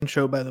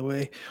Intro, by the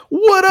way.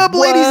 What up,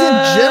 ladies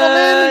and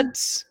gentlemen?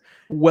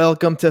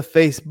 Welcome to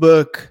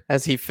Facebook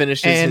as he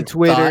finishes and his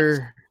Twitter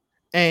thought.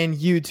 and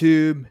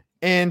YouTube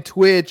and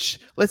Twitch.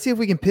 Let's see if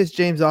we can piss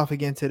James off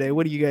again today.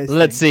 What do you guys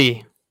Let's think?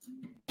 see.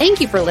 Thank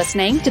you for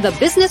listening to the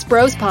Business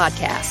Bros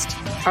Podcast.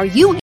 Are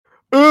you...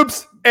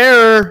 Oops,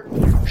 error.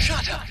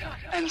 Shut up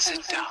and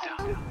sit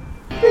down.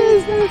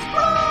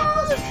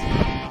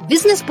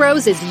 Business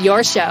Bros is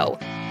your show,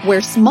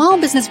 where small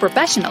business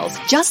professionals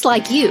just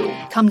like you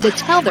come to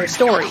tell their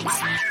stories.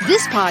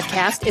 This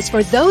podcast is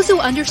for those who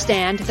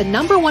understand the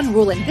number one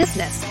rule in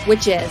business,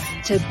 which is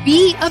to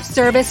be of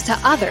service to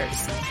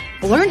others.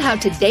 Learn how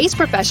today's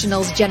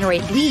professionals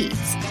generate leads,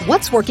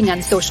 what's working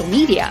on social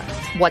media,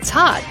 what's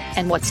hot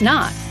and what's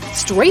not,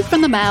 straight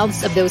from the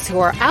mouths of those who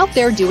are out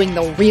there doing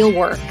the real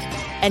work.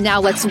 And now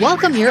let's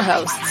welcome your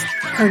hosts,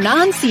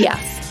 Hernan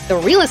CS, the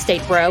real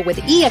estate bro with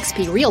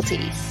eXp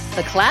Realty,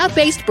 the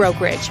cloud-based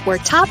brokerage where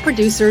top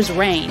producers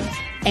reign,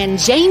 and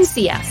James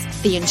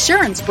CS, the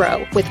insurance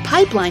bro with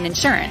Pipeline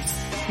Insurance,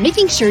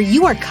 making sure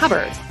you are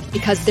covered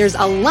because there's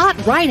a lot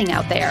riding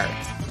out there.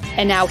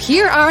 And now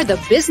here are the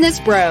Business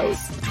Bros.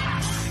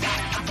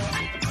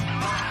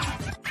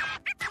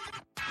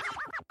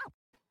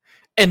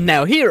 And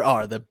now here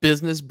are the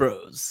Business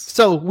Bros.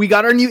 So we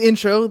got our new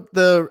intro.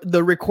 The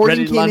recording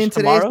Ready to came launch in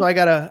today, tomorrow? so I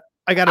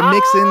gotta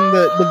mix in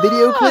the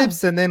video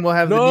clips, and then we'll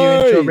have the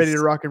new intro Nice. ready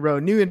to rock and roll.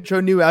 New intro,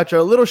 new outro,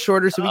 a little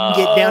shorter so we can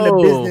get down to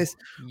Oh, business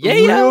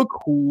real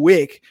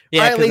quick.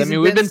 Yeah, All right, because ladies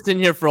and we've been gents.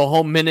 sitting here for a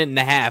whole minute and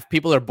a half.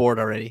 People are bored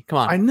already. Come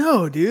on. I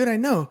know, dude. I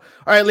know. All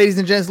right, ladies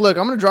and gents, look,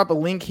 I'm going to drop a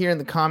link here in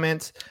the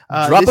comments.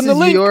 Dropping this the is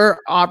link. your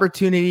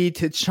opportunity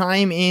to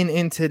chime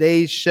in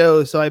today's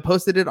show. So I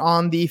posted it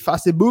on the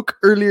Facebook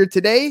earlier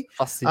today.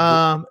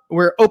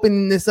 We're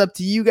opening this up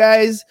to you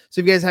guys. So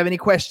if you guys have any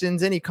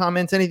questions, any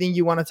comments, anything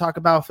you want to talk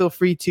about, feel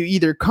free to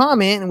either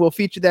comment and we'll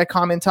feature that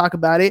comment, talk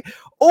about it.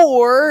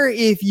 Or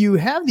if you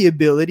have the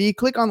ability,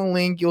 click on the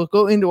link. You'll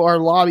go into our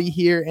lobby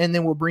here and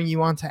then we'll bring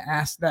you on to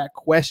ask that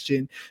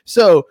question.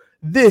 So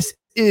this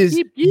is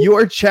Yeep, yeep.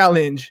 your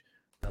challenge.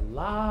 A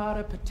lot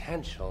of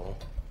potential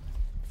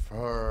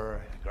for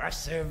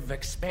aggressive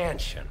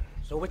expansion.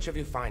 So which of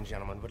you fine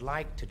gentlemen would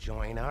like to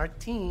join our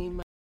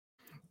team?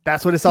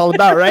 That's what it's all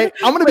about, right?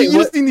 I'm going to be Wait,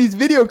 what? using these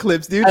video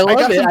clips, dude. I love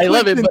got it. some I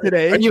love clips it. in But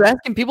today. are you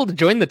asking people to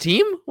join the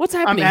team? What's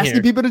I'm happening asking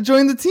here? people to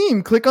join the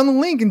team. Click on the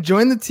link and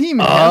join the team.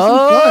 And have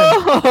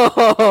some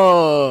fun.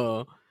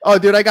 Oh, Oh,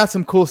 dude, I got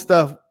some cool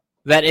stuff.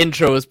 that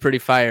intro is pretty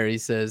fire. He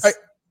says.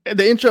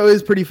 The intro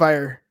is pretty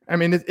fire. I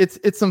mean,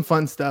 it's some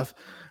fun stuff.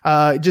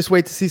 Just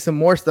wait to see some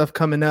more stuff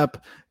coming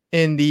up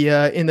in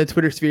the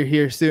Twitter sphere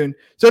here soon.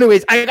 So,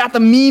 anyways, I got the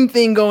meme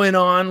thing going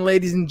on,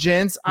 ladies and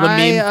gents. The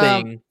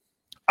meme thing.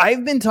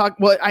 I've been talking.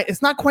 Well,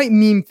 it's not quite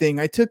meme thing.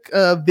 I took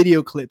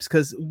video clips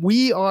because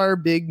we are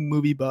big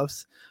movie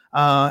buffs,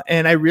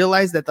 and I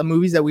realized that the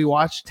movies that we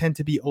watch tend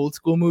to be old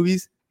school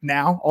movies.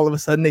 Now, all of a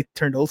sudden, they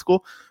turned old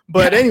school.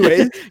 But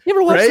anyways, You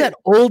ever watch right? that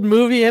old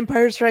movie,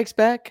 Empire Strikes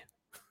Back?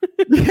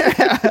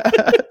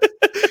 yeah.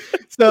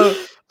 So,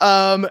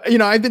 I've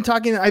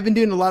been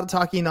doing a lot of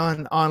talking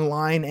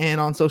online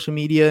and on social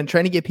media and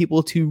trying to get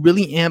people to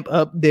really amp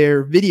up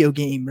their video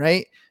game,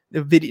 right?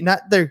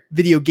 Not their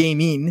video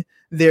gaming,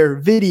 their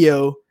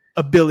video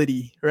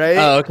ability, right?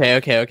 Oh,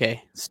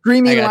 okay.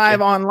 Streaming I gotcha.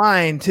 live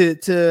online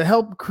to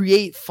help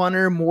create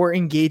funner, more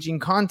engaging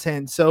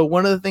content. So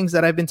one of the things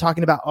that I've been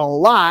talking about a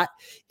lot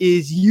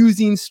is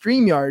using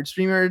StreamYard.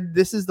 StreamYard,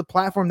 this is the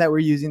platform that we're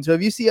using. So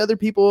if you see other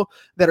people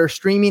that are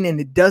streaming and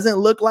it doesn't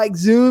look like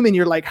Zoom and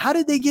you're like, how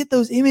did they get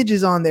those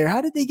images on there?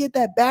 How did they get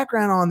that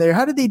background on there?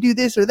 How did they do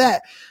this or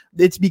that?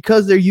 It's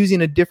because they're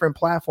using a different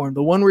platform.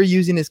 The one we're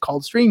using is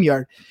called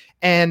StreamYard.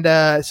 And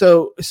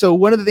so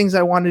one of the things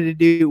I wanted to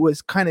do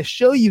was kind of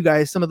show you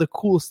guys some of the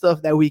cool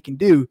stuff that we can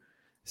do.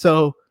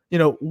 So,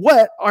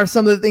 what are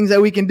some of the things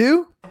that we can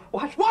do?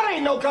 What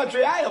ain't no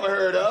country I ever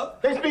heard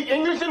of? They speak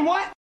English and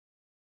what?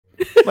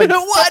 Like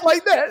What? stuff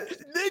like that.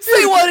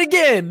 Say what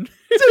again?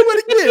 Say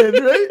what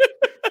again, right?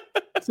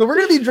 So we're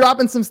gonna be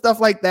dropping some stuff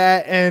like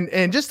that,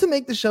 and just to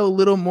make the show a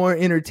little more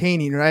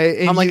entertaining, right?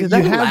 And I'm like, is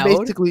that allowed?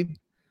 basically,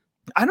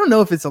 I don't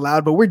know if it's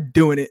allowed, but we're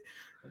doing it.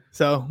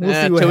 So we'll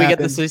see what Till we happens.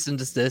 get the cease and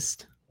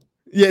desist.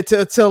 Yeah,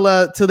 till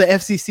the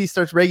FCC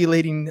starts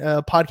regulating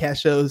podcast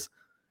shows.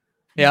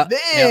 Yeah.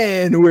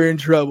 Then we're in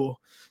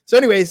trouble. So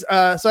anyways,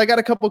 so I got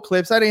a couple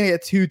clips. I didn't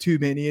get too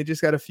many. I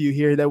just got a few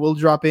here that we'll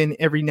drop in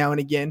every now and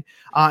again.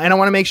 And I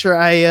want to make sure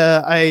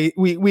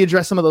we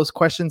address some of those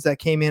questions that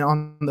came in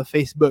on the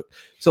Facebook.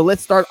 So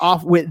let's start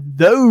off with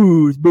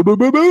those. Boom, boom,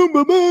 boom, boom,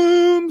 boom,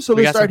 boom. So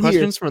We let's got some start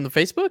here. questions from the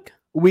Facebook.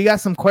 We got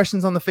some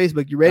questions on the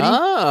Facebook. You ready?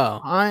 Oh,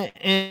 I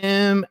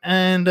am,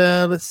 and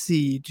let's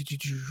see.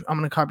 I'm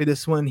gonna copy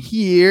this one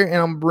here, and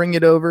I'm bring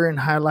it over and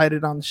highlight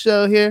it on the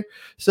show here.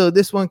 So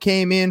this one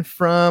came in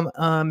from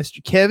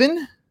Mr.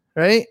 Kevin,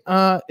 right?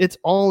 It's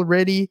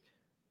already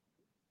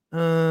it's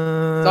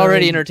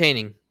already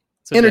entertaining.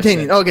 That's what Jeff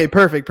entertaining. said. Okay,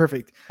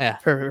 perfect. Yeah.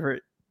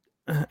 Perfect.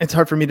 It's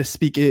hard for me to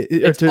speak it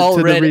or It's to read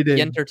already it.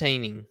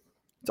 entertaining.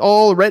 It's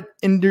all red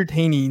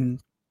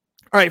entertaining.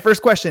 All right,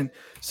 first question.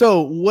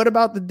 So what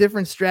about the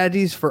different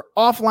strategies for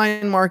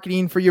offline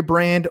marketing for your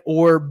brand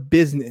or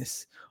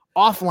business?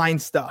 Offline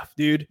stuff,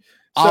 dude.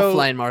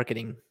 Offline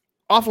marketing.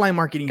 Offline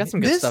marketing. Got some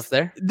good stuff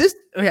there.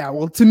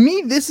 Well, to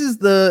me, this is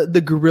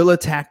the guerrilla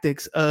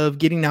tactics of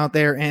getting out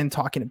there and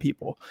talking to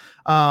people.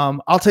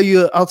 I'll tell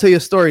you a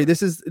story.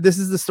 This is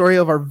the story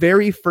of our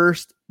very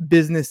first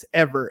business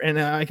ever.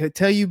 And I can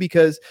tell you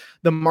because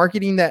the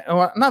marketing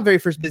not very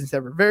first business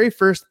ever, very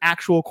first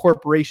actual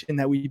corporation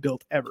that we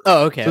built ever.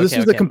 Oh, okay. So this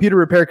was a computer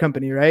repair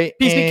company, right?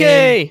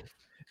 PCK. And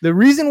the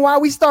reason why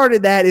we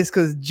started that is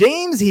because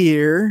James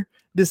here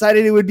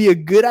decided it would be a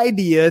good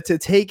idea to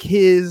take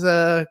his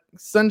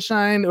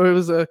Sunshine, or it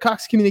was a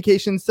Cox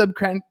Communications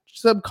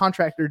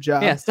subcontractor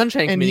job. Yeah,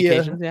 Sunshine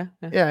Communications.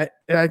 Yeah,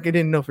 I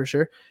didn't know for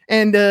sure.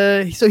 And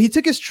so he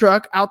took his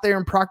truck out there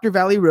in Proctor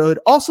Valley Road,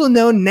 also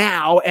known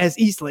now as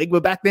Eastlake,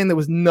 but back then there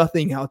was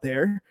nothing out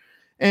there.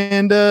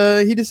 And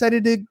he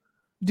decided to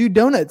do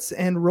donuts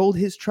and rolled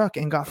his truck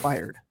and got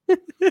fired.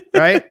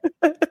 Right?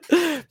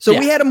 So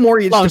we had a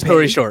mortgage. Long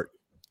story short.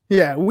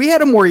 Yeah, we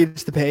had a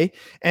mortgage to pay.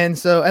 And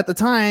so at the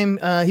time,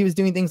 he was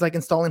doing things like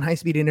installing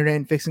high-speed internet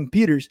and fixing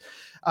computers.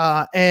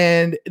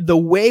 And the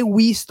way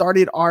we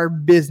started our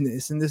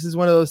business, and this is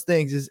one of those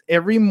things, is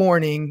every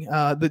morning,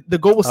 the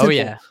goal was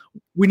simple.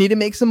 We need to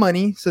make some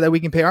money so that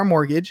we can pay our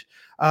mortgage.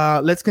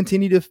 Let's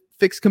continue to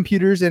fix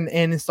computers and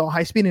install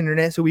high-speed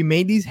internet. So we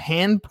made these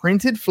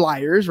hand-printed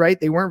flyers, right?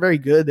 They weren't very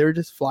good. They were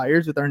just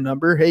flyers with our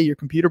number. Hey, your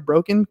computer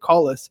broken?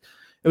 Call us.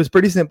 It was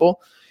pretty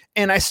simple.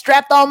 And I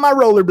strapped on my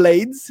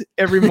rollerblades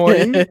every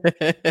morning,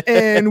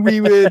 and we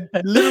would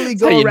literally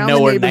go around the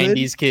neighborhood. We're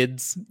 90s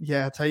kids.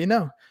 Yeah, that's how you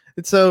know.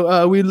 And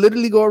so we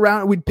literally go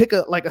around. We'd pick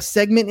a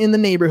segment in the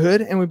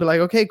neighborhood, and we'd be like,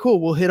 "Okay, cool.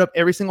 We'll hit up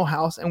every single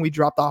house," and we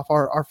dropped off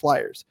our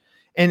flyers.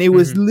 And it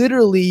was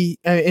literally,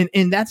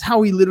 and that's how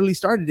we literally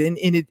started, and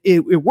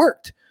it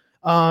worked.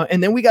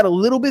 And then we got a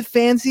little bit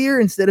fancier.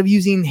 Instead of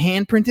using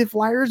hand printed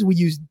flyers, we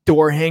used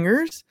door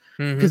hangers.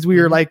 Because we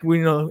were like,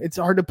 it's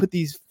hard to put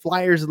these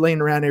flyers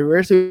laying around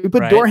everywhere. So we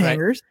put door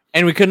hangers.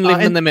 And we couldn't leave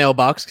them in the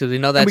mailbox because we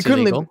know that's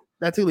illegal.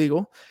 That's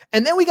illegal.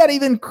 And then we got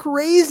even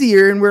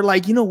crazier, and we're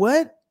like, you know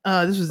what?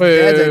 This was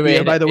Dad's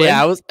idea, by the way.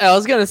 Yeah, I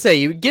was going to say,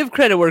 you give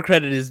credit where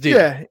credit is due.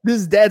 Yeah, this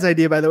is Dad's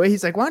idea, by the way.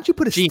 He's like, why don't you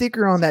put a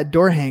sticker on that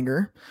door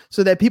hanger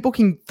so that people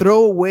can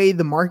throw away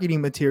the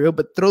marketing material,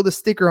 but throw the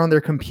sticker on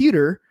their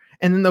computer,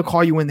 and then they'll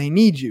call you when they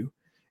need you.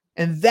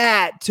 And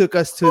that took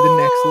us to the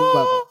next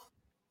level.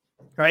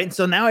 Right. And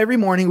so now every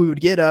morning we would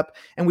get up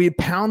and we'd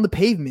pound the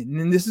pavement.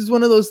 And this is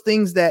one of those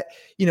things that,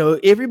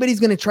 everybody's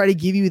going to try to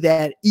give you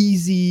that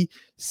easy,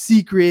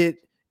 secret,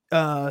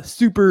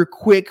 super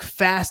quick,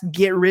 fast,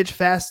 get rich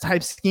fast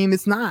type scheme.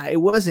 It's not. It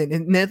wasn't.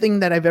 And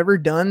nothing that I've ever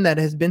done that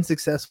has been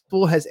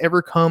successful has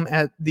ever come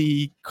at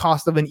the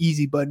cost of an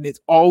easy button. It's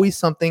always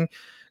something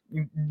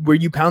where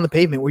you pound the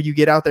pavement, where you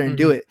get out there and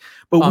do it.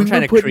 But I'm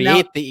trying to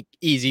create the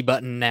easy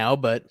button now,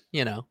 but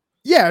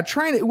Yeah,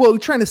 trying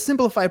to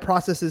simplify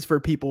processes for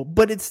people,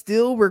 but it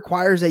still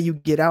requires that you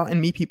get out and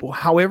meet people,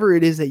 however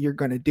it is that you're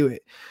going to do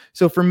it.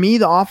 So for me,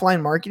 the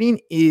offline marketing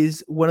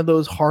is one of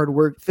those hard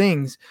work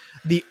things.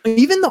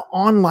 Even the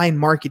online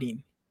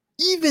marketing,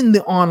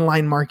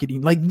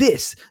 like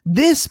this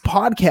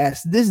podcast,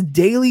 this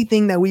daily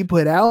thing that we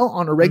put out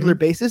on a regular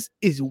basis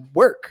is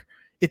work.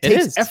 It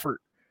takes effort.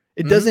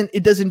 It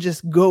doesn't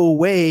just go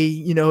away,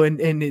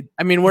 and it.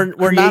 I mean,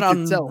 we're not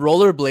on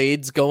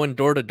rollerblades going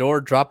door to door,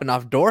 dropping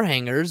off door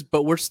hangers,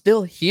 but we're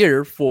still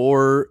here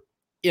for,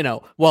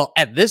 well,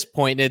 at this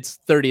point it's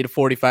 30 to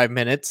 45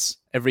 minutes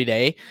every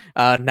day.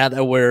 Now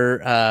that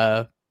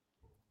we're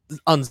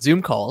on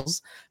Zoom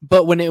calls,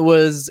 but when it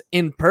was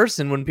in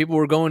person, when people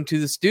were going to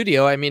the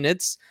studio, I mean,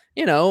 it's,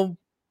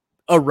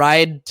 a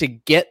ride to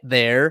get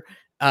there,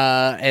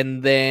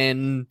 and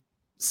then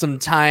some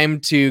time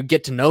to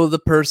get to know the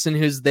person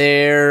who's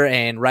there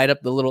and write up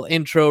the little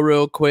intro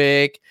real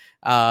quick,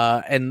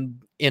 and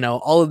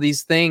all of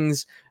these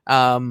things,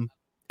 and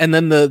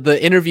then the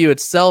interview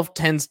itself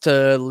tends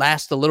to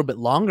last a little bit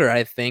longer,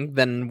 I think,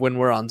 than when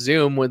we're on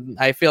Zoom.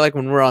 I feel like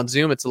when we're on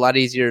Zoom, it's a lot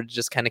easier to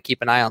just kind of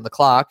keep an eye on the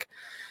clock,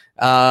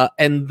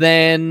 and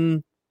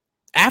then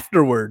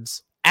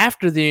afterwards,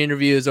 after the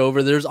interview is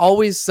over, there's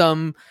always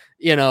some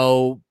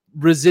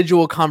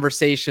residual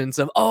conversations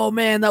of, oh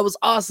man, that was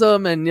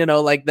awesome, and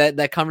like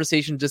that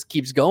conversation just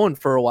keeps going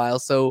for a while.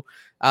 So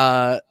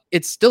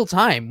it's still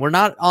time. We're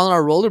not on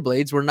our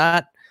rollerblades, we're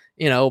not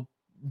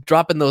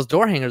dropping those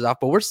door hangers off,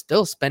 but we're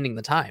still spending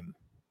the time.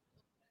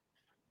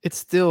 It's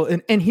still,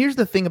 and here's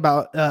the thing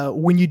about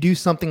when you do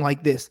something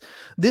like this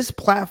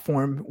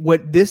platform,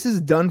 what this has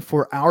done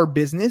for our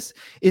business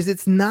is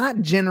it's not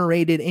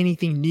generated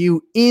anything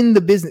new in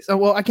the business. Oh,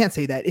 well, I can't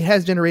say that. It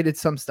has generated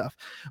some stuff,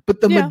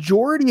 but the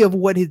majority of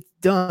what it's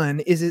done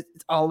is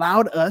it's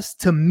allowed us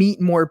to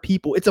meet more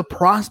people. It's a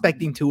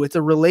prospecting tool. It's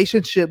a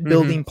relationship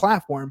building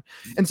platform.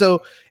 And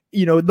so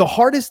the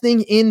hardest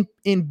thing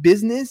in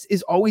business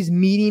is always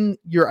meeting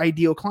your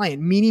ideal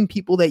client, meeting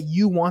people that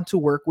you want to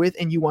work with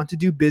and you want to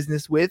do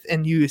business with,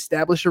 and you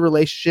establish a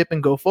relationship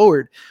and go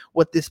forward.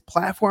 What this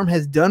platform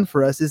has done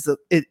for us is that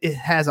it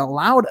has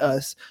allowed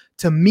us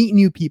to meet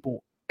new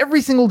people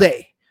every single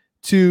day,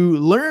 to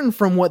learn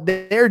from what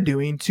they're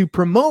doing, to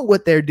promote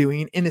what they're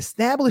doing, and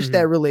establish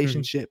that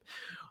relationship.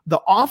 The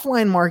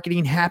offline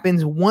marketing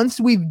happens once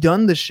we've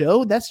done the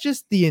show. That's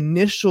just the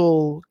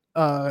initial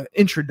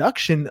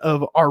introduction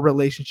of our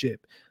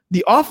relationship.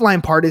 The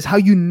offline part is how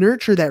you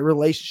nurture that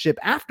relationship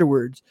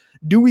afterwards.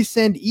 Do we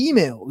send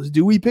emails?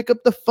 Do we pick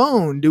up the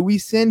phone? Do we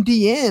send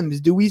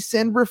DMs? Do we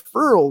send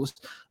referrals?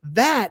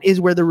 That is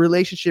where the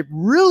relationship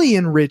really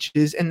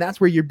enriches, and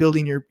that's where you're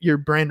building your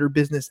brand or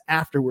business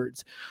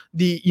afterwards.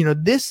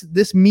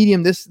 This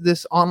medium,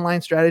 this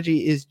online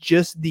strategy is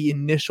just the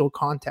initial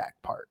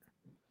contact part.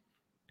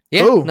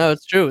 Yeah, no,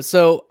 it's true.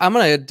 So I'm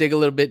gonna dig a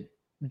little bit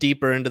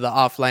deeper into the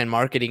offline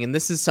marketing, and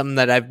this is something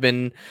that I've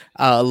been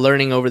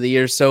learning over the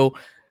years. So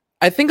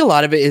I think a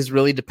lot of it is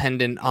really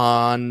dependent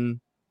on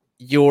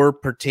your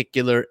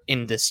particular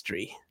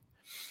industry,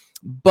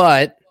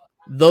 but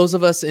those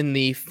of us in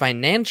the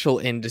financial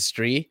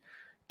industry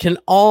can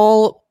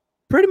all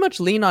pretty much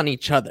lean on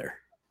each other,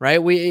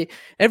 right?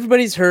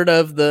 Everybody's heard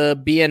of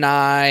the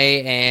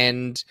BNI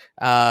and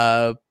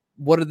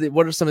what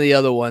are some of the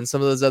other ones,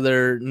 some of those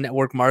other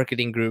network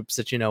marketing groups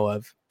that you know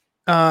of?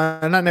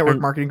 Not network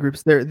marketing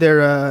groups.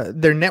 They're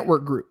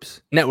network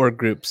groups. Network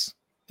groups.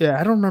 Yeah,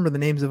 I don't remember the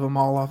names of them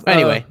all off.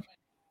 Anyway,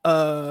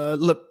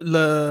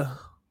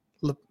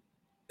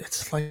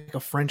 it's like a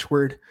French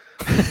word.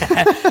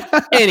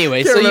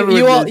 Anyway, so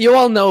you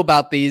all know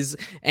about these,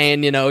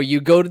 and you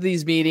go to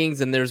these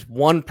meetings, and there's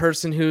one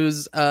person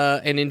who's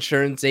an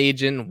insurance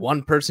agent,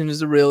 one person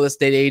who's a real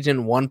estate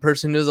agent, one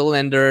person who's a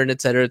lender, and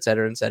et cetera, et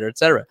cetera, et cetera, et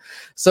cetera.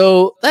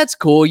 So that's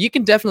cool. You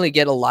can definitely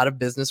get a lot of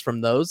business from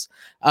those.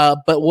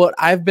 But what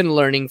I've been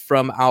learning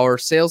from our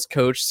sales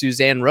coach,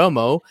 Suzanne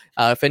Romo,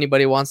 if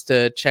anybody wants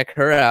to check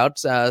her out,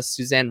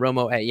 Suzanne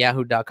Romo at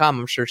yahoo.com,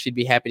 I'm sure she'd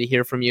be happy to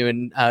hear from you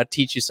and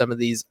teach you some of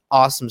these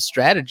awesome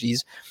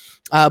strategies.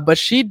 But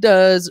she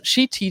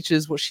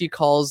teaches what she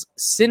calls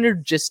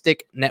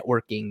synergistic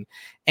networking.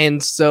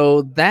 And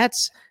so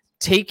that's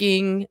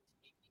taking,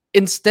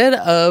 instead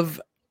of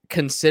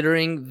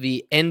considering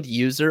the end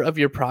user of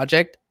your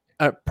project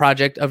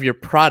of your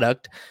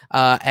product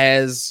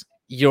as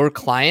your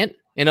client.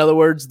 In other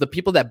words, the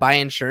people that buy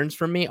insurance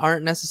from me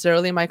aren't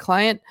necessarily my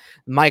client.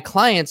 My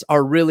clients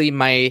are really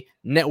my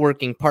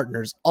networking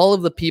partners. All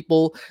of the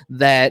people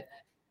that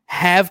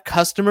have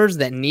customers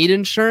that need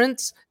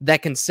insurance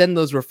that can send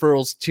those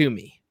referrals to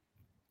me.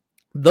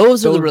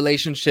 Those are the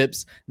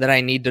relationships that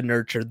I need to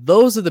nurture.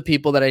 Those are the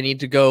people that I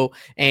need to go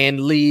and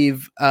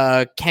leave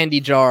a candy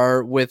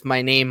jar with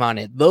my name on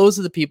it. Those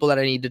are the people that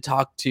I need to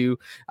talk to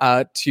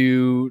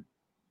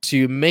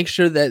make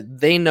sure that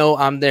they know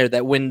I'm there,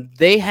 that when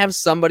they have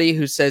somebody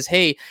who says,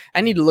 hey,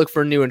 I need to look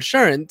for new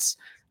insurance,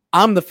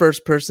 I'm the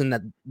first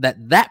person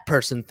that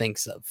person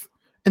thinks of.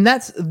 And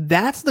that's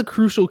the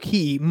crucial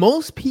key.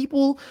 Most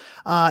people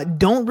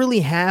don't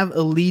really have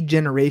a lead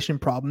generation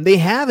problem. They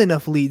have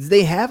enough leads.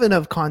 They have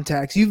enough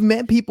contacts. You've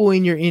met people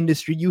in your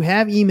industry. You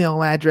have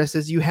email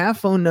addresses. You have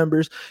phone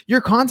numbers.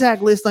 Your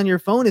contact list on your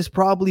phone is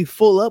probably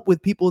full up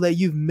with people that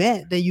you've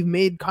met, that you've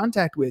made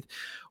contact with.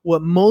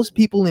 What most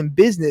people in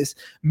business,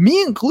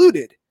 me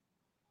included,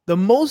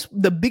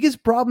 the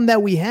biggest problem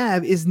that we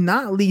have is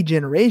not lead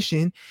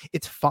generation.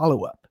 It's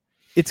follow-up.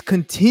 It's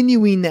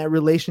continuing that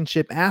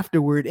relationship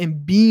afterward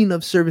and being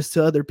of service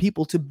to other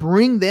people to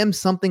bring them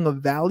something of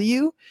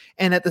value,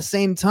 and at the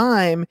same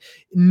time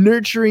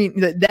nurturing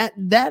that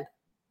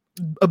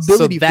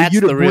ability for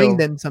you to bring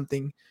them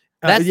something.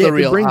 That's the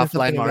real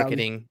offline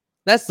marketing.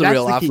 That's the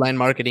real offline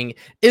marketing.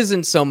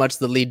 Isn't so much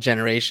the lead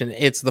generation;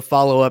 it's the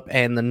follow up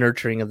and the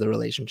nurturing of the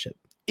relationship.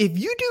 If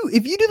you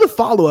do the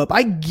follow-up,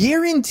 I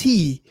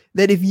guarantee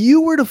that if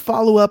you were to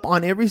follow up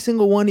on every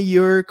single one of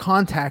your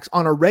contacts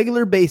on a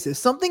regular basis,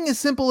 something as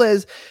simple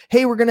as,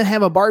 hey, we're going to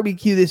have a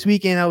barbecue this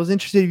weekend. I was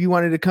interested if you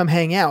wanted to come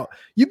hang out.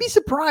 You'd be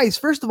surprised,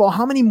 first of all,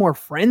 how many more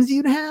friends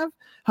you'd have,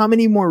 how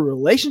many more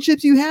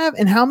relationships you have,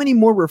 and how many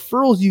more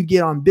referrals you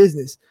get on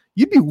business.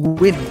 You'd be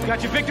winning.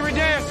 Got your victory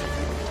dance?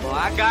 Well,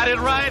 I got it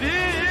right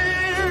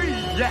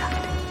here. Yeah.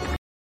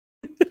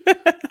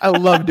 I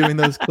love doing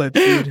those clips,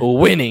 dude.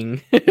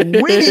 Winning. But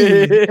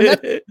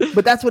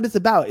that's what it's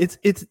about.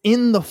 It's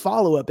in the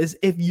follow-up. Is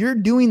if you're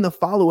doing the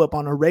follow-up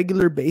on a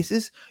regular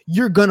basis,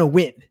 you're gonna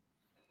win.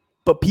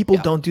 But people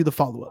don't do the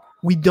follow-up.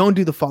 We don't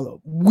do the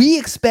follow-up. We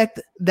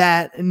expect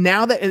that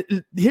now that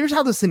here's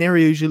how the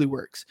scenario usually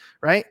works,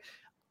 right?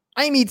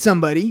 I meet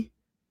somebody,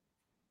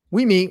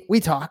 we meet, we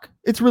talk,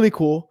 it's really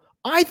cool.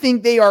 I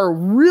think they are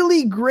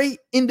really great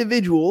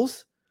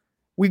individuals.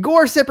 We go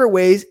our separate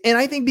ways, and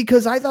I think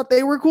because I thought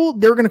they were cool,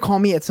 they were going to call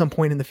me at some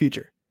point in the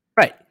future.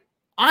 Right.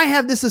 I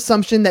have this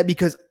assumption that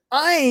because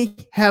I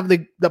have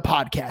the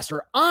podcast,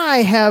 or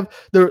I have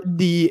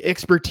the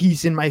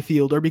expertise in my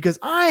field, or because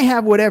I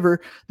have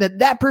whatever,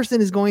 that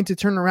person is going to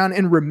turn around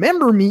and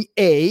remember me,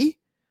 A,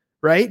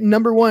 right?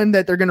 Number one,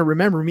 that they're going to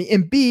remember me,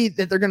 and B,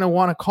 that they're going to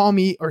want to call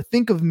me or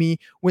think of me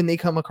when they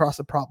come across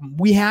a problem.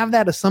 We have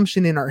that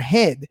assumption in our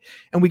head,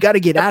 and we got to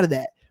get out of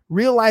that.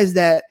 Realize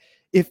that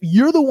if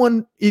you're the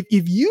one, if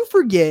you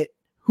forget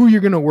who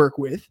you're going to work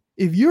with,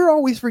 if you're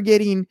always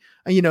forgetting,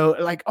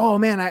 like, oh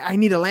man, I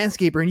need a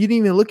landscaper, and you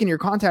didn't even look in your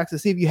contacts to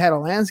see if you had a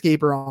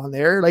landscaper on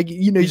there, like,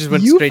 you just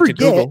went straight to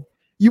Google.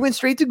 You went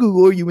straight to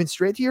Google, or you went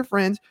straight to your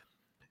friends.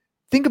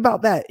 Think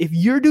about that. If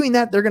you're doing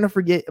that, they're going to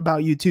forget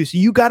about you too. So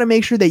you got to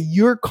make sure that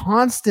you're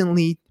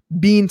constantly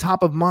being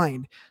top of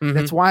mind. Mhm.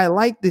 That's why I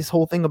like this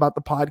whole thing about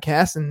the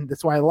podcast. And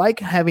that's why I like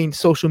having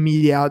social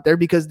media out there,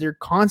 because they're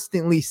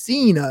constantly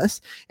seeing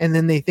us, and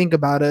then they think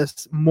about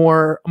us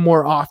more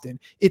often.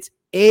 It's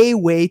a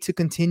way to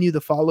continue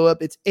the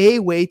follow-up. It's a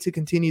way to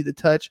continue the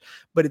touch,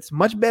 but it's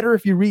much better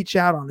if you reach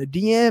out on a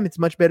DM. It's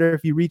much better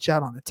if you reach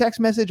out on a text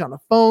message, on a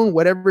phone,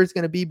 whatever it's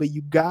going to be, but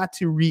you got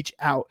to reach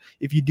out.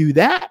 If you do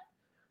that,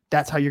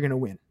 that's how you're going to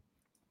win.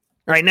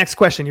 All right, next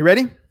question. You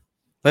ready?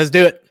 Let's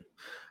do it.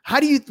 How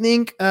do you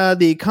think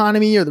the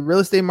economy or the real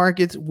estate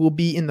markets will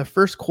be in the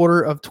first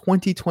quarter of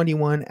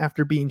 2021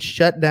 after being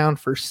shut down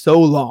for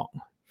so long?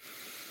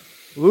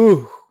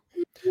 Ooh.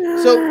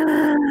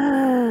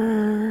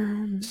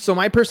 So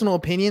my personal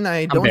opinion,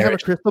 I don't have a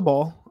crystal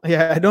ball.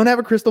 Yeah, I don't have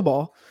a crystal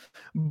ball.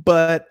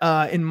 But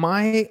in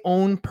my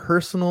own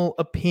personal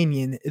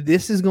opinion,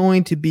 this is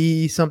going to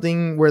be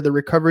something where the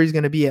recovery is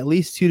going to be at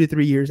least 2 to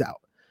 3 years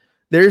out.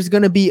 There's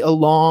going to be a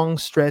long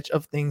stretch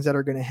of things that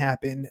are going to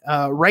happen.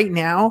 Right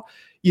now,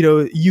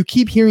 you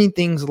keep hearing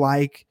things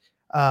like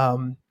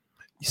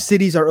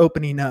cities are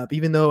opening up,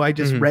 even though I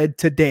just read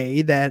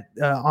today that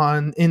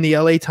in the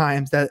LA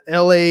Times that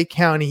LA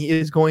County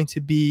is going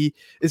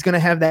to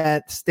have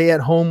that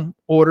stay-at-home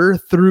order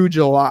through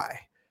July.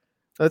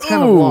 That's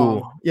kind of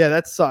long. Yeah,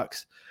 that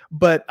sucks.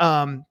 But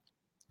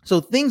so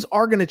things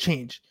are going to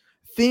change.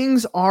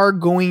 Things are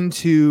going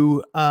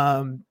to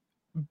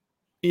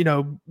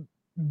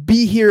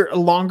be here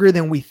longer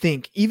than we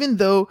think. Even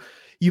though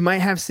you might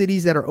have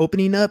cities that are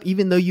opening up,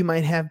 even though you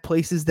might have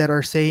places that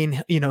are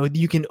saying,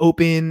 you can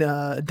open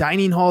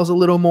dining halls a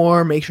little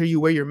more, make sure you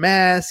wear your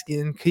mask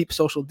and keep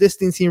social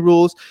distancing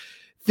rules,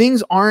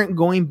 things aren't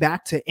going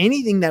back to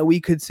anything that we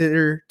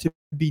consider to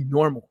be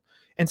normal.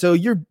 And so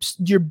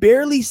you're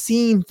barely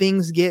seeing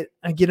things get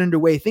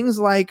underway. Things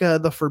like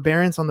the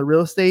forbearance on the real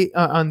estate,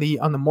 on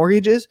the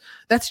mortgages.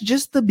 That's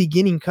just the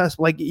beginning cusp.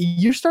 Like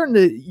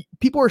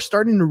people are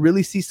starting to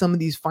really see some of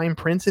these fine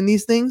prints in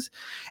these things.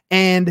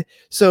 And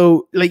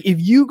so, like, if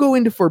you go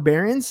into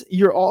forbearance,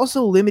 you're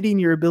also limiting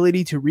your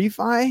ability to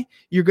refi.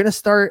 You're going to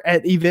start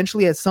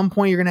eventually at some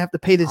point, you're going to have to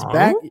pay this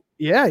back.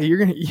 Yeah,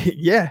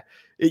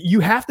 you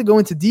have to go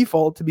into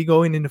default to be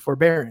going into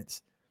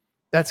forbearance.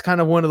 That's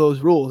kind of one of those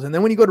rules. And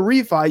then when you go to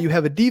refi, you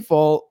have a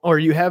default, or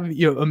you have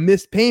a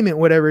missed payment,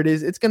 whatever it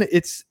is.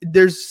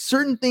 There's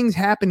certain things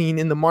happening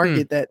in the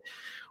market that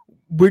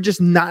we're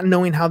just not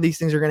knowing how these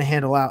things are going to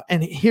handle out.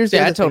 And here's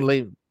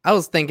I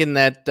was thinking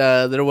that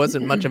there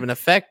wasn't much of an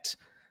effect,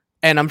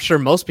 and I'm sure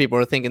most people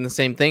are thinking the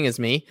same thing as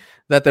me,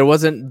 that there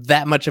wasn't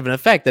that much of an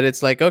effect. That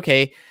it's like,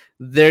 okay,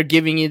 they're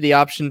giving you the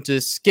option to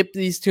skip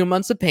these 2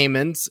 months of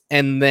payments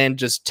and then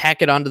just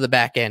tack it onto the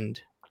back end.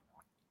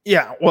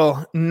 Yeah,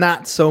 well,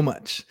 not so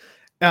much.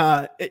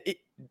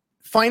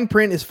 Fine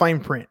print is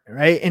fine print,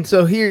 right? And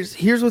so here's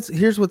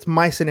what's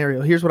my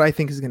scenario. Here's what I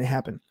think is going to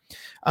happen.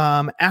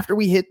 After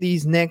we hit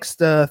these next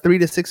 3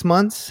 to 6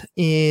 months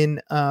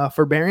in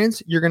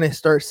forbearance, you're going to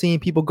start seeing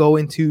people go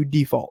into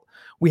default.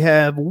 We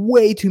have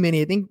way too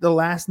many. I think the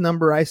last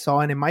number I saw,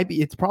 and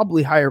it's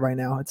probably higher by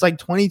now, it's like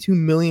 22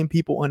 million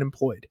people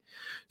unemployed.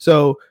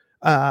 So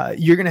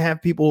you're going to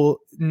have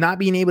people not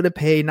being able to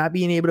pay, not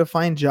being able to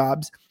find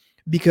jobs,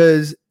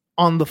 because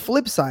on the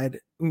flip side,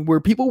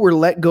 where people were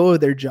let go of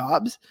their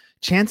jobs,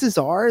 chances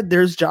are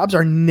those jobs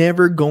are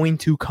never going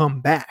to come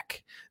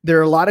back. There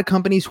are a lot of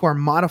companies who are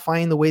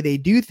modifying the way they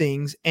do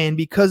things, and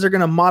because they're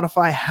going to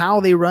modify how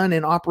they run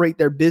and operate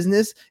their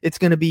business, it's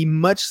going to be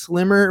much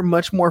slimmer,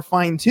 much more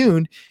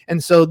fine-tuned,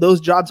 and so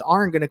those jobs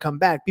aren't going to come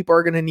back. People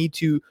are going to need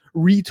to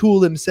retool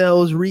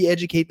themselves,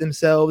 re-educate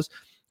themselves.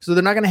 So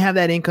they're not going to have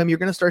that income. You're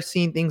going to start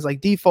seeing things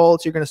like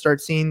defaults. You're going to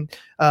start seeing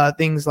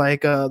things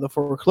like the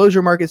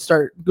foreclosure market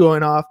start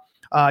going off.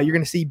 You're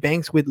going to see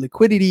banks with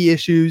liquidity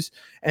issues.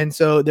 And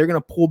so they're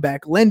going to pull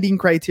back lending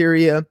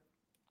criteria.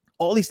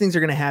 All these things are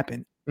going to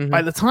happen.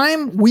 By the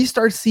time we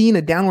start seeing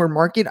a downward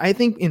market, I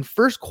think in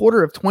first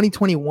quarter of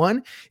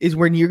 2021 is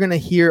when you're going to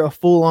hear a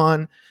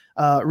full-on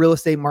real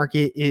estate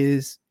market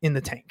is in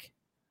the tank.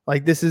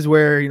 Like, this is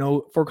where,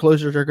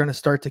 foreclosures are going to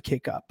start to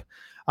kick up.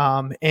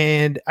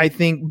 And I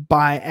think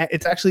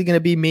it's actually going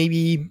to be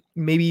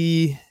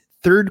maybe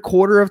third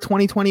quarter of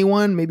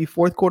 2021, maybe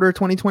fourth quarter of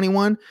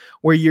 2021,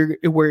 where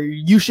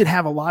you should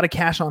have a lot of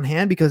cash on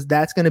hand, because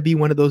that's going to be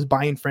one of those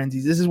buying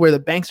frenzies. This is where the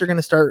banks are going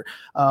to start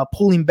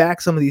pulling back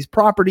some of these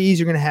properties.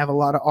 You're going to have a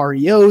lot of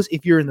REOs.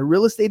 If you're in the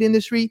real estate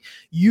industry,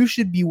 you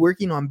should be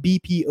working on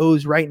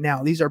BPOs right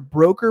now. These are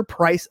broker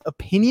price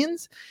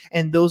opinions,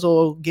 and those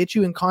will get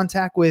you in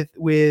contact with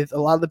a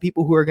lot of the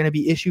people who are going to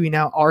be issuing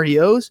out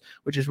REOs,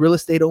 which is real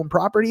estate owned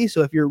property.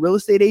 So if you're a real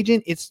estate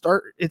agent, it's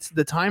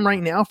the time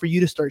right now for you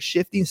to start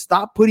shifting.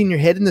 Stop putting your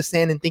head in the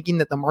sand and thinking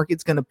that the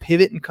market's going to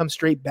pivot and come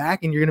straight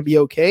back and you're going to be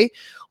okay.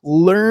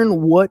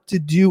 Learn what to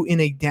do in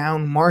a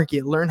down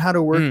market. Learn how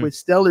to work with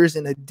sellers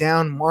in a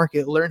down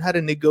market. Learn how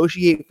to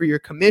negotiate for your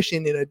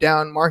commission in a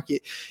down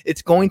market.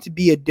 It's going to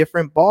be a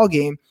different ball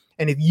game.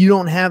 And if you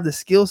don't have the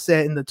skill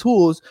set and the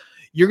tools,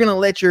 you're going to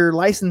let your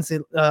license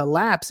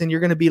lapse, and you're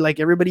going to be like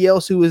everybody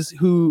else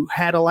who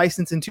had a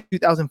license in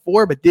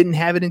 2004 but didn't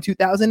have it in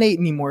 2008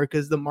 anymore,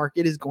 because the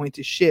market is going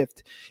to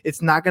shift.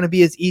 It's not going to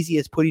be as easy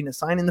as putting a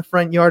sign in the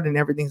front yard and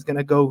everything's going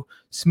to go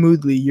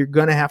smoothly. You're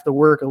going to have to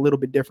work a little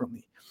bit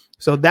differently.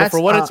 So that's for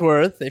what it's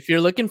worth. If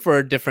you're looking for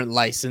a different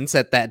license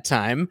at that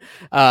time,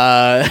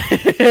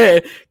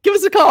 give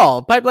us a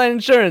call. Pipeline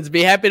Insurance.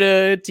 Be happy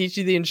to teach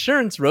you the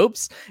insurance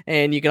ropes,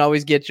 and you can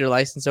always get your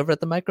license over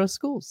at the micro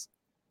schools.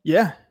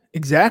 Yeah.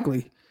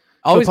 Exactly.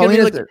 Always going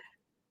to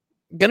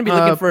be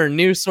looking for a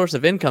new source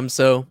of income.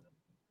 So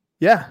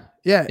yeah.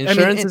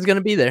 Insurance is going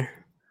to be there.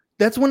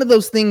 That's one of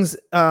those things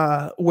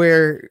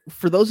where,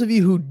 for those of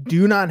you who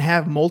do not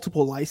have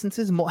multiple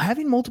licenses,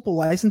 having multiple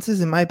licenses,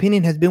 in my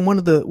opinion, has been one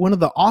of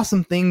the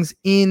awesome things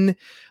in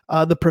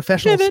the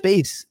professional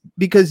space,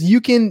 because you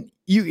can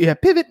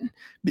pivot,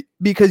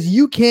 because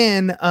you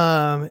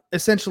can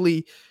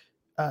essentially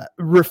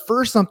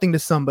refer something to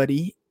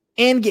somebody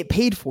and get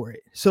paid for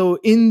it. So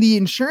in the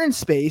insurance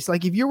space,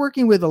 like if you're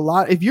working with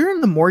if you're in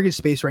the mortgage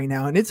space right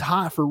now and it's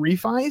hot for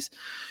refis,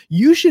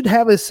 you should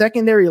have a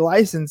secondary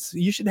license.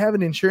 You should have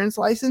an insurance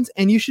license,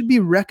 and you should be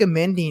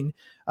recommending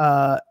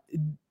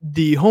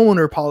the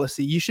homeowner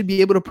policy. You should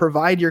be able to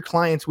provide your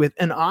clients with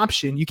an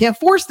option. You can't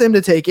force them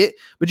to take it,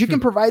 but you can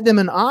provide them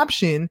an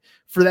option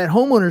for that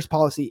homeowner's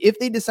policy. If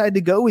they decide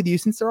to go with you,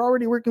 since they're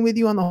already working with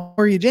you on the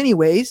mortgage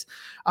anyways,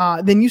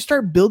 then you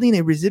start building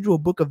a residual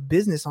book of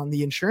business on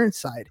the insurance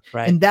side.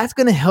 Right. And that's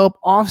going to help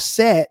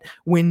offset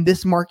when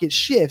this market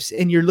shifts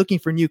and you're looking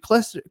for new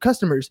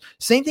customers.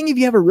 Same thing if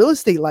you have a real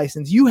estate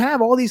license. You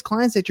have all these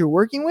clients that you're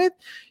working with.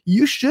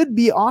 You should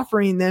be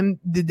offering them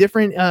the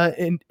different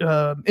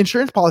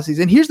insurance policies.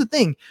 And here's the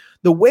thing.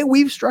 The way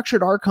we've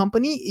structured our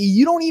company,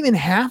 you don't even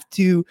have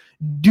to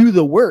do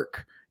the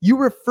work. You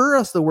refer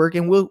us the work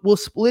and we'll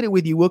split it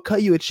with you. We'll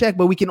cut you a check,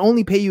 but we can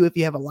only pay you if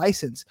you have a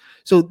license.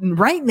 So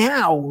right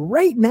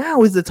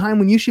now is the time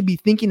when you should be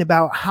thinking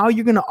about how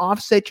you're going to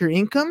offset your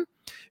income,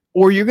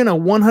 or you're going to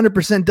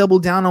 100% double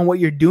down on what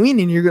you're doing,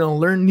 and you're going to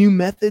learn new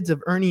methods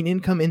of earning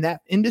income in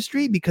that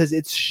industry, because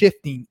it's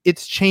shifting,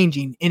 it's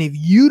changing. And if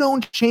you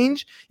don't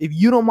change, if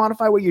you don't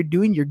modify what you're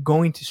doing, you're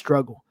going to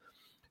struggle.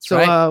 So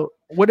right.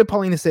 What did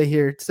Paulina say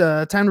here? It's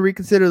time to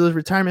reconsider those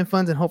retirement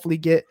funds and hopefully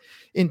get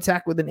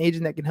intact with an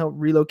agent that can help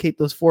relocate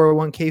those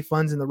 401k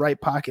funds in the right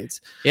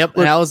pockets. Yep.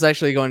 And I was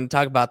actually going to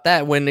talk about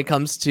that when it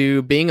comes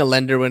to being a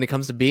lender, when it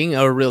comes to being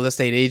a real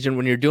estate agent.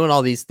 When you're doing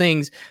all these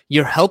things,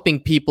 you're helping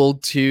people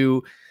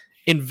to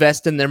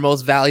invest in their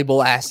most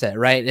valuable asset,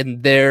 right?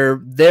 And their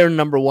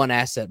number one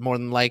asset, more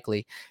than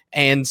likely.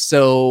 And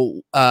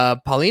so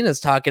Paulina's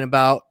talking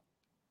about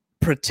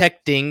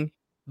protecting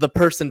the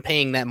person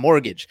paying that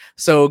mortgage.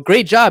 So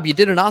great job. You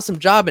did an awesome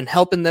job in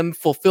helping them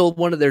fulfill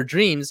one of their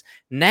dreams.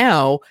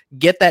 Now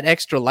get that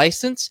extra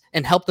license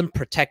and help them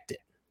protect it.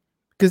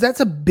 Because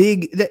that's a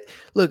big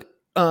look.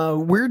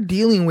 We're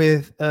dealing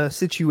with a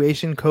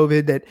situation,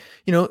 COVID, that,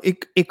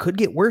 it could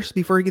get worse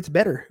before it gets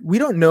better. We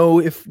don't know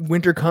if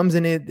winter comes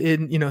and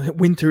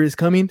winter is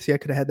coming. See, I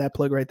could have had that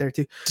plug right there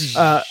too.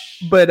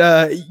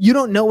 But you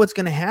don't know what's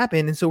going to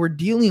happen. And so we're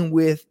dealing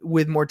with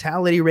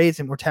mortality rates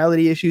and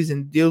mortality issues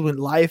and dealing with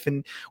life.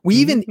 And we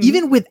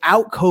even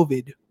without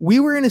COVID, we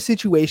were in a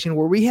situation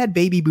where we had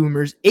baby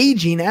boomers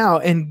aging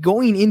out and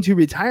going into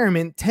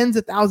retirement tens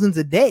of thousands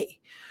a day.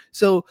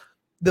 So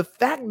the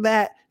fact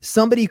that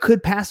somebody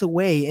could pass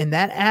away and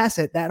that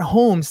asset, that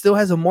home, still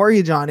has a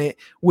mortgage on it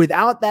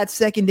without that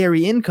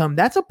secondary income,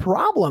 that's a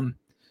problem.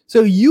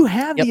 So you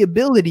have the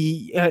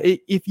ability,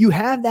 if you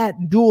have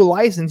that dual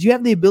license, you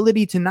have the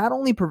ability to not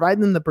only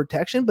provide them the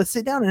protection, but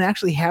sit down and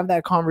actually have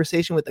that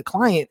conversation with the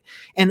client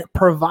and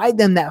provide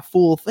them that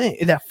full thing,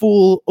 that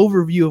full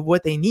overview of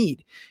what they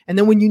need. And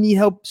then when you need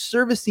help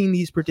servicing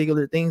these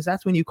particular things,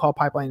 that's when you call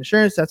Pipeline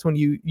Insurance. That's when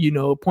you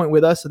appoint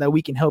with us so that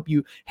we can help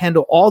you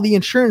handle all the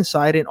insurance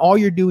side. And all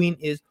you're doing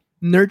is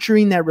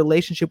nurturing that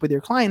relationship with your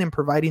client and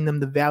providing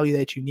them the value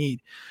that you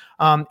need.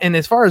 And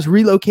as far as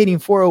relocating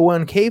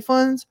 401k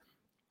funds,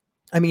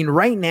 I mean,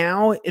 right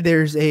now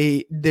there's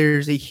a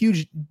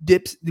huge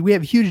dips. We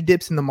have huge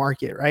dips in the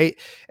market, right?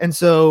 And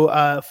so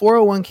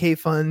 401k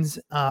funds,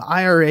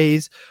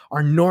 IRAs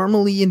are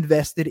normally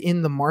invested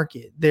in the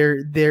market.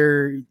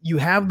 You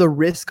have the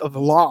risk of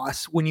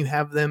loss when you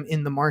have them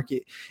in the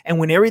market. And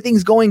when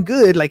everything's going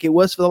good, like it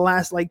was for the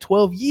last like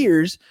 12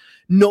 years,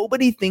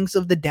 nobody thinks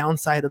of the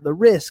downside of the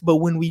risk. But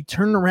when we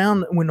turn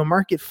around, when the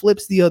market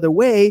flips the other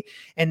way,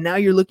 and now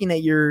you're looking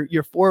at your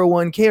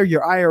 401k or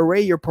your IRA,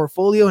 your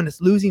portfolio, and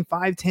it's losing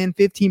 5, 10,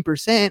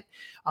 15%,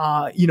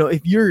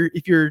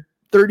 if you're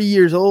 30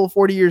 years old,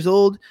 40 years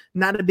old,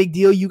 not a big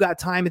deal. You got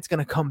time. It's going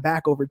to come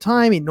back over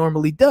time. It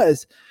normally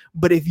does.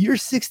 But if you're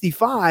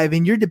 65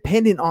 and you're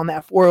dependent on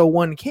that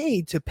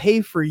 401k to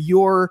pay for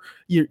your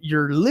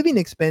living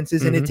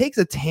expenses, and it takes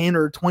a 10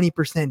 or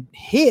 20%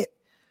 hit,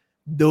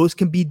 those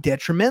can be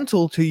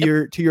detrimental to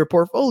your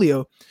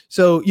portfolio.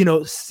 So,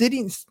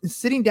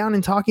 sitting down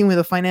and talking with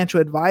a financial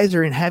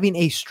advisor and having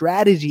a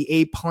strategy,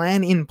 a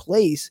plan in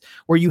place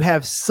where you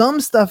have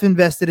some stuff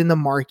invested in the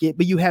market,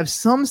 but you have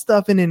some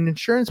stuff in an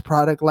insurance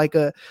product, like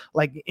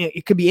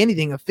it could be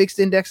anything, a fixed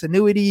index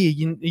annuity,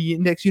 a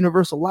index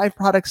universal life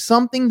product,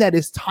 something that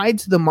is tied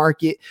to the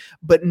market,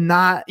 but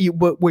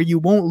where you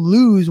won't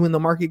lose when the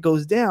market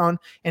goes down.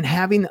 And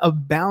having a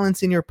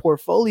balance in your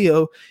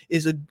portfolio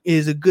is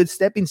a good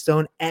stepping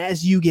stone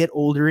as you get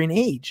older in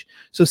age.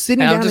 So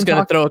sitting down, I'm just going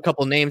to throw a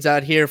couple names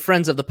out here.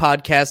 Friends of the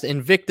podcast: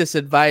 Invictus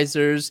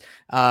Advisors,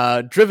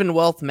 Driven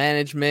Wealth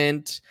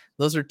Management.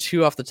 Those are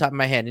two off the top of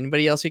my head.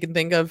 Anybody else you can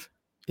think of?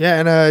 Yeah,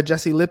 and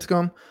Jesse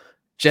Lipscomb,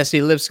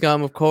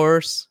 of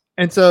course.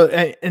 And so,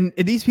 and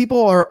these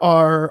people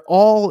are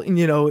all,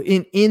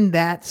 in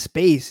that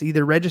space,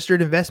 either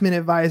registered investment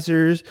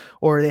advisors,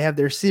 or they have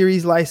their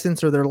series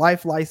license or their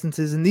life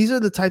licenses. And these are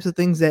the types of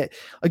things that,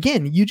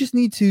 again, you just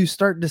need to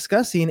start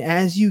discussing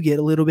as you get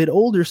a little bit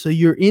older. So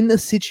you're in the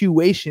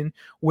situation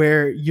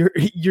where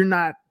you're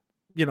not,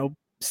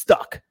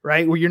 stuck,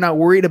 right? Where you're not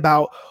worried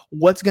about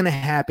what's going to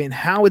happen,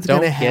 how it's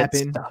going to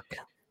happen.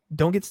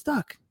 Don't get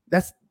stuck.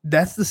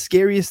 That's the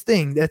scariest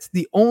thing. That's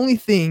the only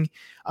thing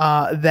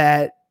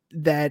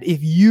that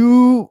if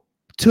you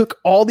took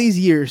all these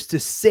years to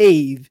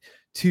save,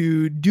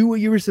 to do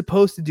what you were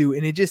supposed to do,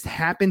 and it just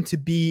happened to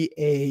be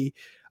a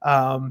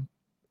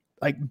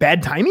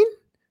bad timing,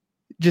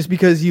 just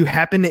because you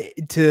happen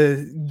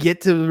to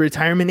get to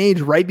retirement age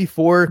right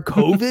before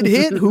COVID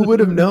hit, who would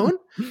have known,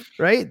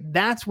 right?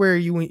 That's where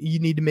you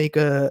need to make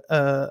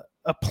a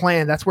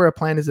plan. That's where a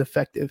plan is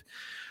effective.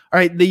 All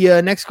right.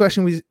 The next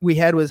question we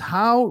had was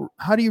how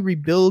do you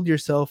rebuild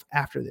yourself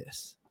after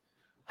this?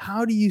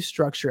 How do you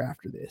structure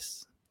after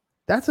this?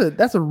 That's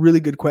a really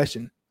good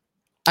question.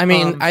 I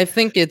mean, I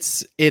think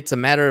it's a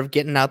matter of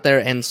getting out there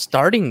and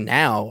starting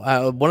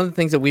now. One of the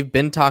things that we've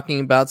been talking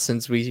about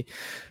since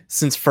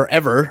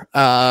forever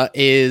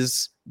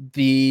is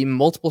the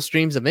multiple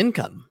streams of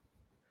income.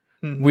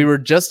 Mm-hmm. We were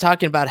just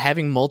talking about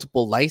having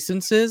multiple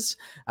licenses.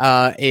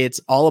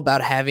 It's all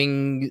about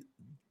having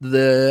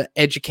the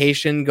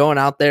education, going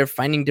out there,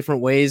 finding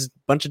different ways,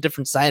 bunch of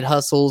different side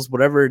hustles,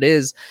 whatever it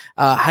is.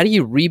 How do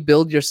you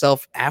rebuild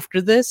yourself after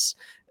this?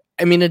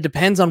 I mean, it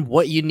depends on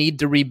what you need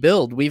to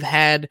rebuild. We've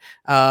had,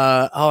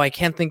 I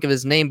can't think of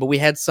his name, but we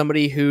had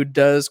somebody who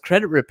does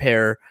credit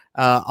repair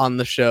on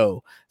the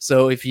show.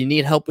 So if you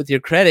need help with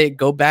your credit,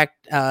 go back,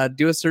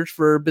 do a search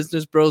for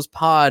Business Bros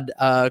Pod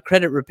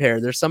credit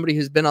repair. There's somebody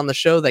who's been on the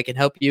show that can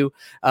help you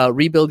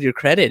rebuild your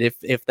credit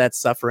if that's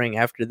suffering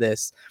after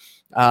this.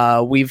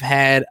 We've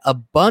had a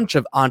bunch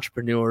of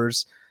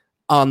entrepreneurs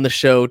on the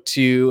show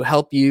to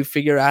help you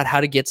figure out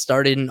how to get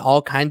started in all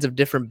kinds of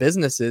different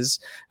businesses.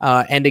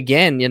 And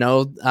again,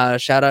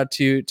 shout out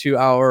to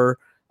our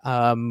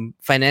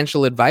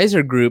financial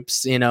advisor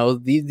groups.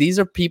 These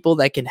are people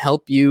that can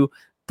help you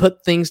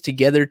put things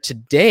together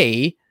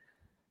today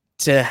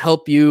to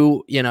help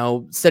you,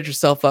 set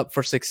yourself up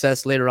for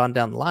success later on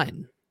down the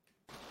line.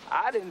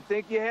 I didn't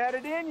think you had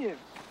it in you.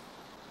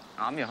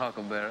 I'm your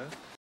huckleberry.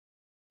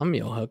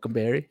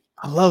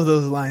 I love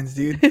those lines,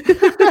 dude.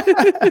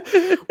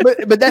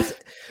 but that's,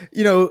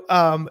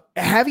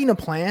 having a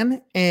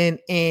plan and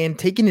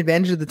taking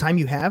advantage of the time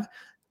you have,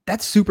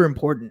 that's super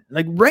important.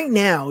 Like right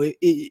now,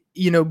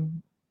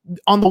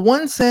 on the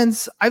one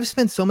sense, I've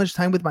spent so much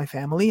time with my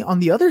family. On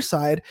the other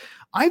side,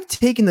 I've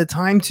taken the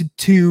time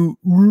to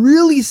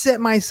really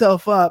set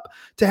myself up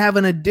to have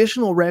an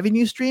additional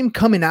revenue stream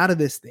coming out of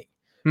this thing.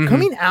 Mm-hmm.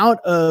 Coming out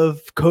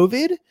of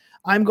COVID,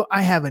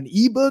 I have an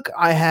ebook.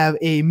 I have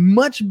a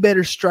much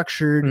better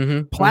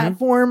structured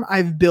platform. Mm-hmm.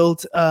 I've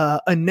built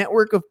a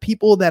network of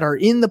people that are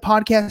in the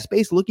podcast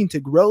space looking to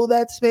grow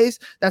that space.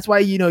 That's why,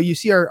 you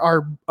see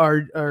our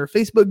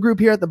Facebook group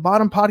here at the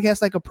bottom,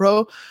 Podcast Like a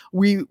Pro.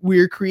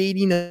 We're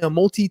creating a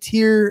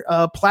multi-tier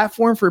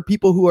platform for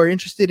people who are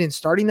interested in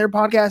starting their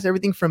podcast,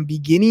 everything from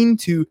beginning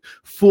to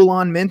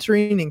full-on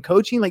mentoring and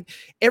coaching, like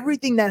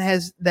everything that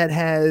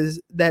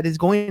is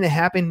going to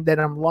happen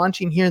that I'm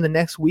launching here in the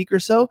next week or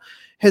so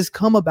has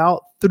come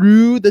about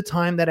through the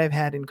time that I've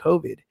had in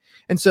COVID.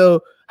 And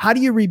so how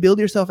do you rebuild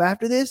yourself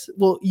after this?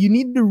 Well, you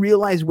need to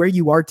realize where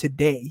you are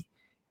today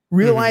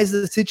Realize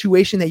the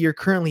situation that you're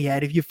currently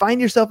at. If you find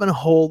yourself in a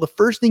hole, the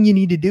first thing you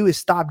need to do is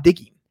stop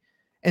digging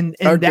and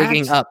start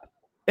digging up.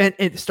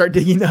 And start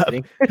digging up,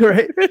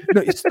 right?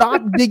 No,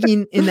 stop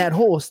digging in that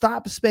hole.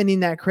 Stop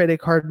spending that credit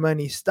card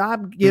money.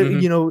 Stop,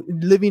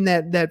 living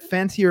that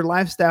fancier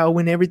lifestyle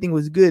when everything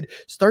was good.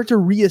 Start to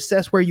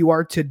reassess where you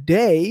are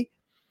today,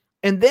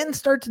 and then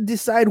start to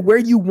decide where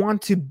you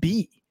want to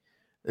be.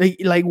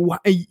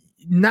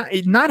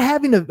 Not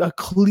having a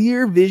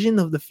clear vision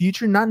of the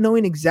future, not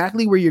knowing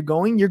exactly where you're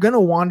going, you're going to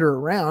wander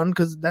around,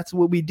 because that's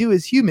what we do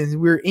as humans.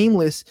 We're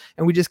aimless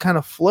and we just kind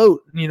of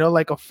float,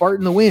 like a fart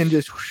in the wind,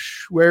 just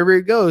whoosh, wherever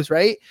it goes,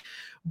 right?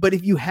 But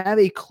if you have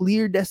a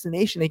clear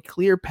destination, a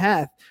clear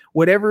path,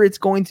 whatever it's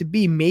going to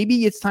be,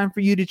 maybe it's time for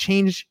you to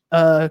change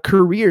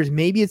careers.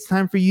 Maybe it's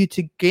time for you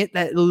to get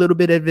that little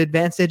bit of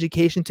advanced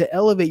education to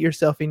elevate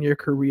yourself in your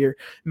career.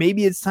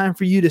 Maybe it's time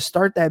for you to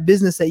start that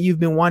business that you've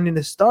been wanting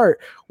to start.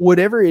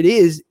 Whatever it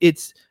is,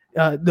 it's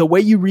the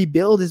way you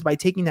rebuild is by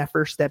taking that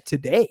first step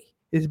today,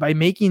 is by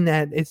taking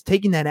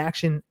that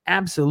action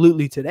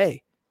absolutely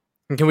today.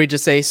 And can we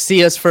just say,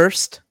 see us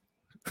first?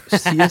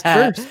 See us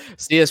first.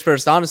 See us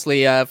first.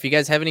 Honestly, if you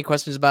guys have any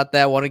questions about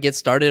that, want to get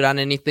started on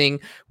anything,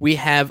 we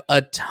have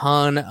a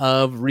ton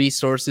of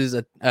resources,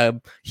 a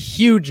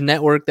huge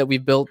network that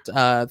we've built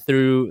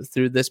through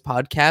this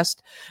podcast.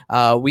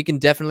 We can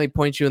definitely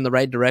point you in the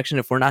right direction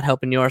if we're not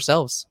helping you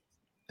ourselves.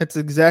 That's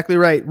exactly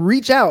right.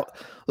 Reach out.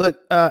 Look,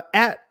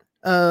 at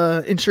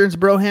Insurance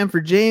Broham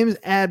for James,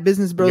 at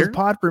Business Bros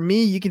Pod for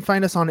me. You can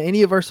find us on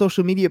any of our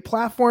social media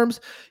platforms.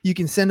 You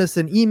can send us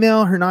an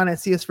email,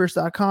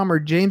 hernan@csfirst.com or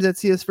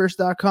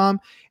james@csfirst.com,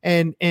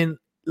 and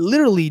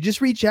literally just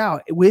reach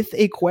out with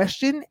a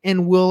question,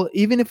 and we'll,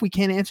 even if we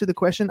can't answer the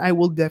question, I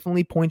will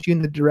definitely point you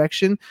in the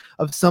direction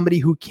of somebody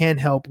who can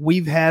help.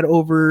 We've had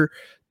over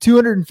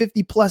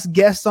 250 plus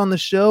guests on the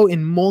show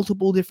in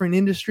multiple different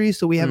industries.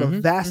 So we have a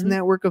vast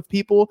network of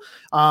people.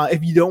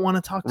 If you don't want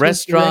to talk to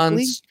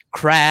restaurants,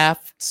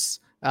 crafts,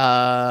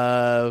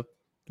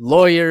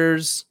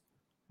 lawyers,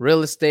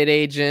 real estate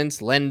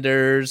agents,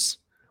 lenders,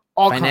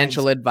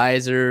 financial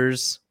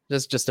advisors,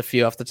 just a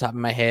few off the top of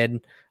my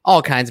head,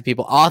 all kinds of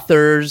people,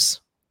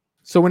 authors.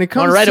 So when it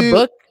comes to write a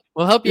book,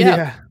 we'll help you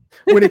out.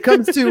 When it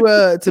comes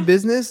to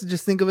business,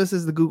 just think of us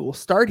as the Google.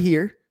 Start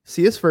here,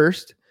 see us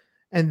first,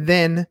 and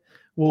then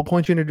we'll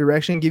point you in a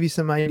direction, give you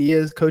some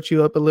ideas, coach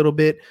you up a little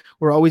bit.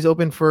 We're always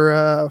open for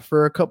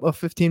a couple of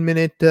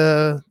 15-minute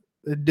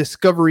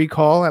discovery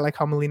call. I like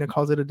how Melina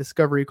calls it, a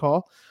discovery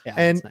call. Yeah,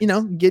 and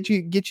nice. Get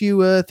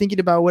you thinking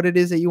about what it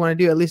is that you want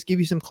to do. At least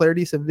give you some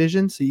clarity, some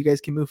vision, so you guys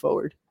can move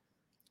forward.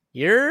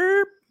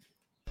 Why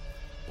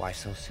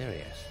so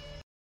serious?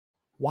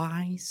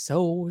 Why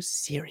so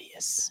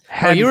serious?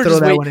 You were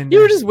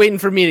just waiting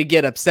for me to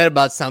get upset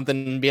about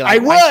something and be like,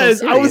 I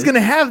was going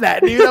to have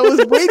that, dude. I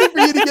was waiting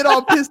for you to get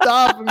all pissed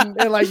off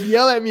and like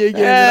yell at me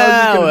again. And I was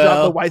just going to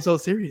drop the why so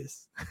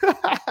serious.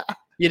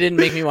 You didn't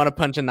make me want to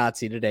punch a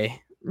Nazi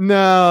today.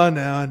 No.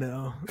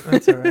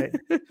 That's all right.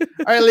 All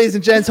right, ladies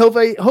and gents.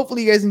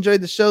 Hopefully you guys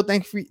enjoyed the show.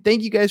 Thank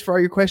you guys for all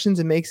your questions.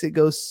 It makes it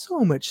go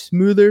so much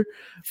smoother.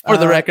 For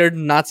the record,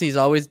 Nazis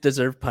always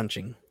deserve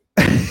punching.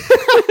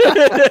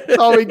 That's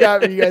all we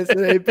got for you guys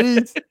today.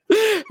 Peace.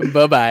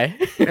 Bye-bye.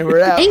 And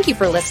we're out. Thank you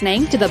for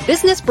listening to the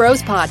Business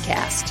Bros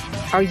Podcast.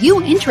 Are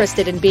you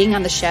interested in being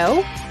on the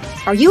show?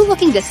 Are you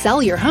looking to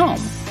sell your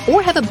home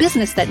or have a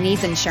business that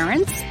needs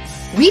insurance?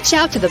 Reach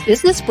out to the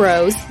Business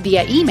Bros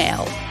via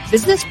email,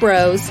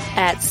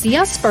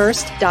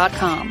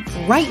 businessbros@seeusfirst.com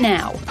right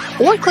now,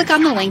 or click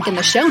on the link in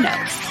the show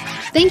notes.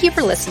 Thank you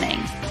for listening.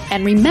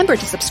 And remember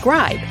to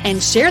subscribe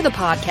and share the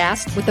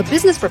podcast with the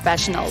business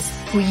professionals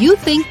who you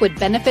think would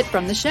benefit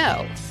from the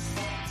show.